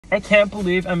I can't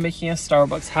believe I'm making a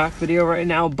Starbucks hack video right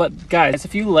now, but guys,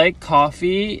 if you like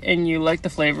coffee and you like the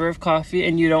flavor of coffee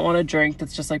and you don't want a drink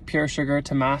that's just like pure sugar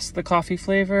to mask the coffee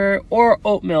flavor, or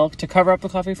oat milk to cover up the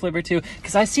coffee flavor too,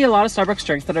 because I see a lot of Starbucks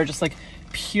drinks that are just like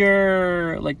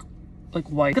pure like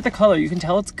white. Look at the color, you can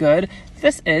tell it's good.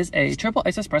 This is a triple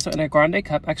iced espresso in a grande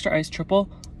cup, extra ice, triple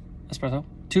espresso,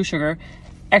 2 sugar,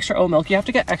 extra oat milk. You have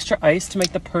to get extra ice to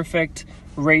make the perfect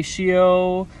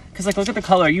ratio, because like look at the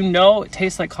color, you know it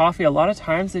tastes like coffee. A lot of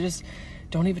times they just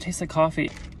don't even taste like coffee.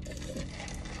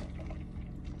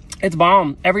 It's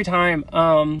bomb every time,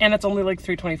 and it's only like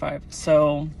 $3.25.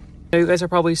 So you guys are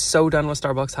probably so done with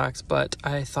Starbucks hacks, but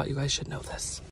I thought you guys should know this.